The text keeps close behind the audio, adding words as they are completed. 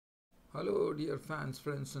Hello, dear fans,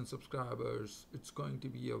 friends, and subscribers. It's going to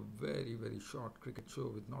be a very short cricket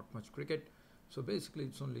show with not much cricket. So, basically,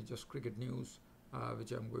 it's only just cricket news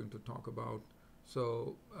which I'm going to talk about.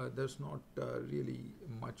 So, there's not really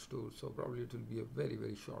much to, so probably it will be a very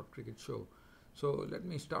short cricket show. So, let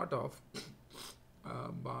me start off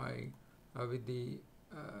by with the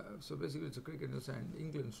so basically it's a cricket news and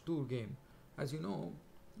England's tour game. As you know,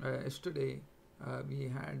 yesterday we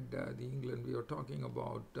had the England. We were talking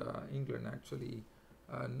about England actually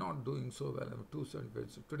not doing so well in 275.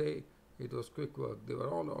 So today it was quick work. They were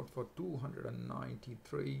all out for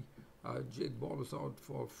 293. Jake Ball was out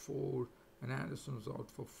for four, and Anderson was out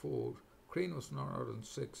for four. Crane was not out on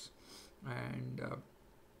six, and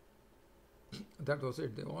that was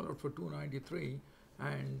it. They all out for 293,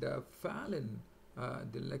 and Fallon,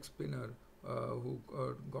 the leg spinner, who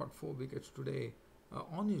got four wickets today,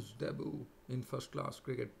 on his debut in first-class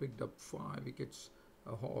cricket, picked up five wickets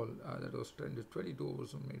haul. That was 22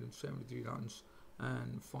 overs and made him 73 runs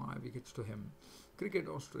and five wickets to him. Cricket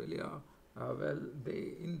Australia, well,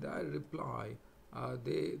 they in their reply.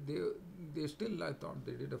 They still, I thought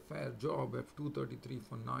they did a fair job of 233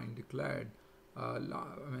 for 9 declared. I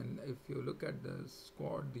mean, if you look at the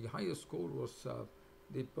squad, the highest score was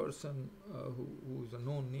the person who's a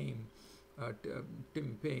known name,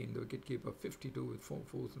 Tim Payne, the wicketkeeper, 52 with 4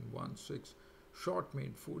 fours and 1 6. Short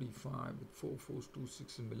made 45 with 4 fours, 2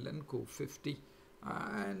 6, and Milenko 50.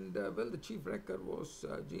 Well, the chief wrecker was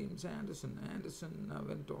James Anderson. Anderson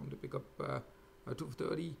went on to pick up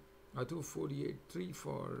 230, 248, 3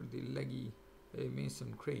 for the leggy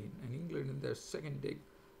Mason Crane. And England in their second dig,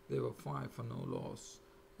 they were 5 for no loss.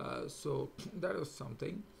 So that was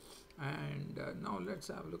something. And now let's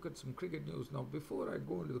have a look at some cricket news. Now, before I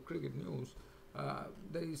go into the cricket news,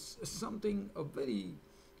 there is something, a very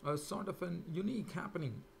sort of an unique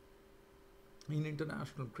happening in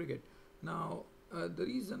international cricket. Now, the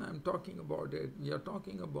reason I'm talking about it, we are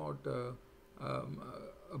talking about a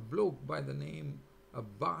bloke by the name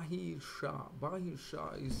Bahir Shah. Bahir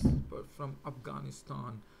Shah is from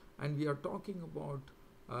Afghanistan, and we are talking about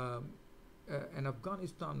an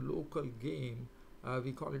Afghanistan local game.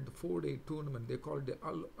 We call it the 4-day tournament. They call it the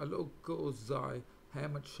Alokozai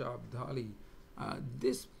Hamad Shah Abdali.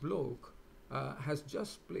 This bloke has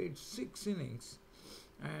just played 6 innings,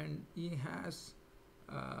 and he has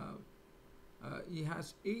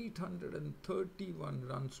 831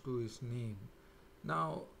 runs to his name.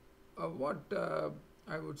 Now, what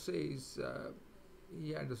I would say is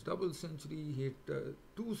he had his double century, he hit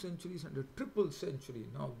 2 centuries and a triple century.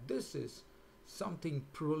 Now, this is something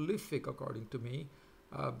prolific according to me,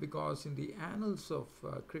 because in the annals of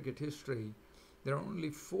cricket history, there are only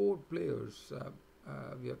 4 players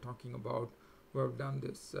we are talking about who have done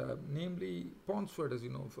this, namely Ponsford, as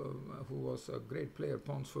you know, who was a great player.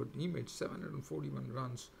 Ponsford, he made 741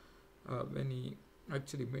 runs when he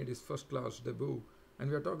actually made his first-class debut, and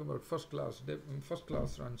we are talking about first-class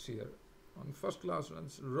runs here. On first-class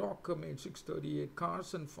runs, Rocker made 638,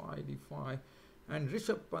 Carson 585, and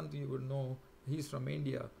Rishabh Pant, you would know, he's from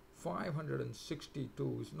India,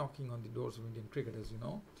 562, is knocking on the doors of Indian cricket, as you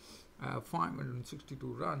know.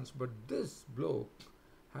 562 runs, but this bloke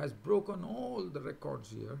has broken all the records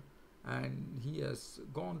here, and he has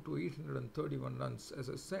gone to 831 runs. As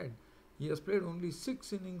I said, he has played only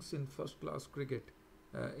 6 innings in first-class cricket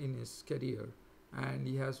in his career, and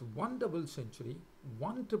he has 1 double century,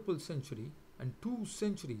 1 triple century, and 2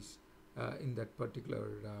 centuries in that particular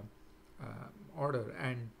order.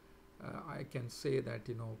 And I can say that,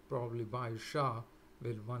 probably Bahir Shah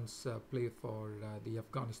will once play for the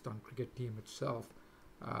Afghanistan cricket team itself.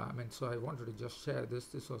 So I wanted to just share this.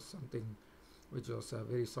 This was something which was a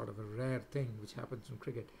very sort of a rare thing which happens in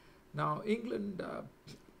cricket. Now, England,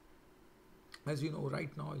 as you know,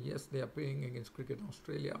 right now, yes, they are playing against Cricket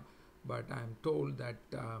Australia, but I'm told that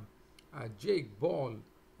Jake Ball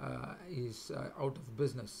is out of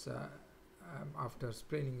business after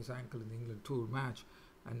spraining his ankle in the England tour match.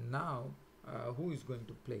 And now, who is going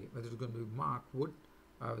to play? Whether it's going to be Mark Wood,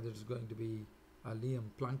 whether it's going to be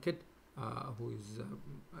Liam Plunkett, who is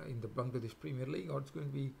in the Bangladesh Premier League, or it's going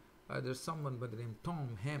to be there's someone by the name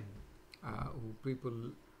Tom Hem, who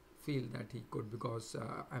people feel that he could, because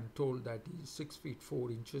I'm told that he's 6 feet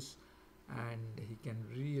 4 inches and he can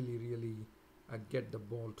really get the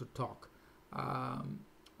ball to talk.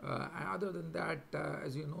 Other than that,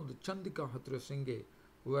 as you know, the Chandika Hatrasinghe,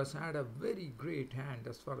 who has had a very great hand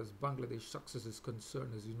as far as Bangladesh success is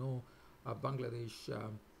concerned. As you know, Bangladesh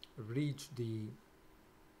reached the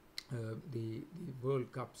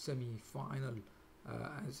World Cup semi-final,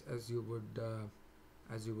 as you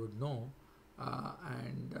would know,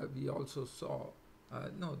 and we also saw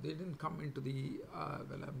No, they didn't come into the.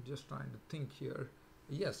 Well, I'm just trying to think here.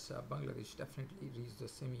 Yes, Bangladesh definitely reached the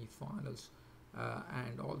semi-finals,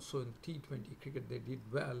 and also in T20 cricket they did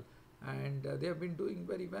well, and they have been doing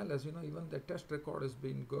very well. As you know, even the Test record has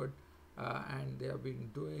been good, and they have been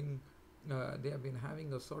doing. They have been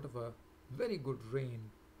having a sort of a very good reign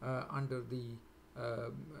under the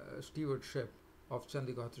stewardship of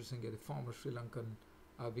Chandika Hathurusingha, the former Sri Lankan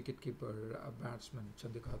wicketkeeper batsman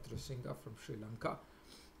Chandika Hathurusingha from Sri Lanka.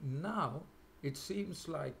 Now it seems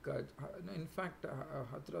like, in fact,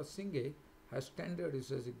 Hathurusingha has tendered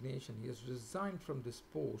his resignation. He has resigned from this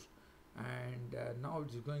post, and now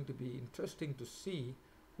it's going to be interesting to see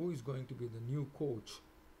who is going to be the new coach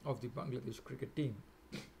of the Bangladesh cricket team.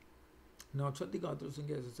 Now, Chandika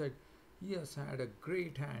Hathurusingha, as I said, he has had a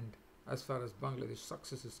great hand as far as Bangladesh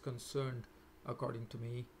success is concerned, according to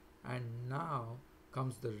me. And now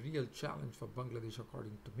comes the real challenge for Bangladesh,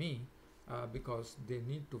 according to me, because they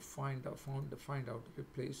need to find out a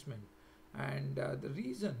replacement. And the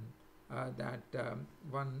reason that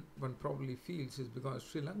one probably feels is because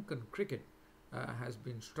Sri Lankan cricket has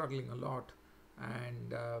been struggling a lot,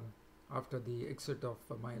 and after the exit of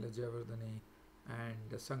Mahela Jayawardene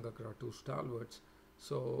and Sangakkara, two stalwarts,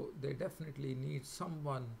 so they definitely need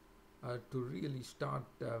someone to really start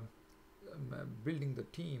building the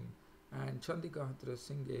team. And Chandika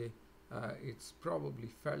Hathurusingha, it's probably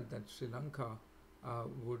felt that Sri Lanka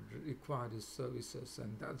would require his services,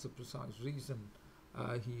 and that's the precise reason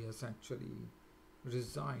he has actually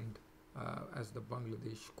resigned as the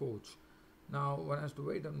Bangladesh coach. Now one has to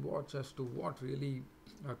wait and watch as to what really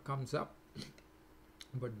comes up,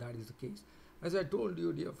 but that is the case. As I told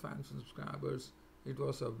you, dear fans and subscribers, it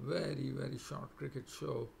was a very, very short cricket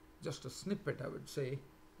show, just a snippet, I would say,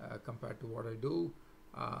 compared to what I do.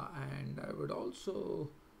 And I would also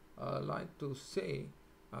like to say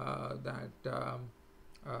that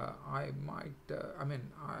I might,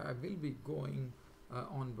 I will be going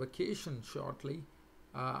on vacation shortly.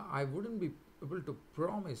 I wouldn't be able to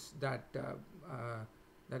promise that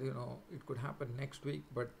that it could happen next week,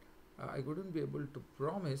 but I wouldn't be able to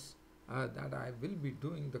promise that I will be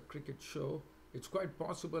doing the cricket show. It's quite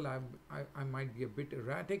possible I might be a bit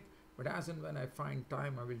erratic, but as and when I find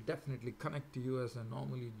time, I will definitely connect to you as I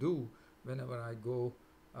normally do whenever I go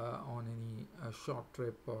on any short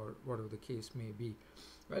trip or whatever the case may be.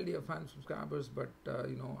 Well, dear fans, subscribers, but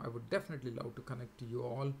I would definitely love to connect to you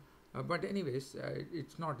all. But anyways,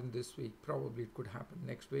 it's not in this week. Probably it could happen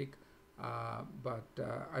next week, but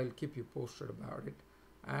I'll keep you posted about it.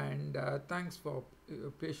 And thanks for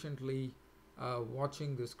patiently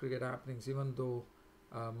watching this cricket happenings, even though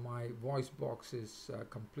my voice box is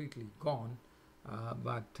completely gone.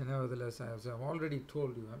 But nevertheless, as I've already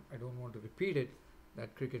told you, I don't want to repeat it,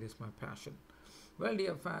 that cricket is my passion. Well,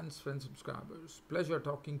 dear fans, friends, subscribers, pleasure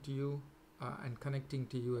talking to you and connecting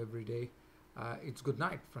to you every day. It's good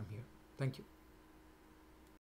night from here. Thank you.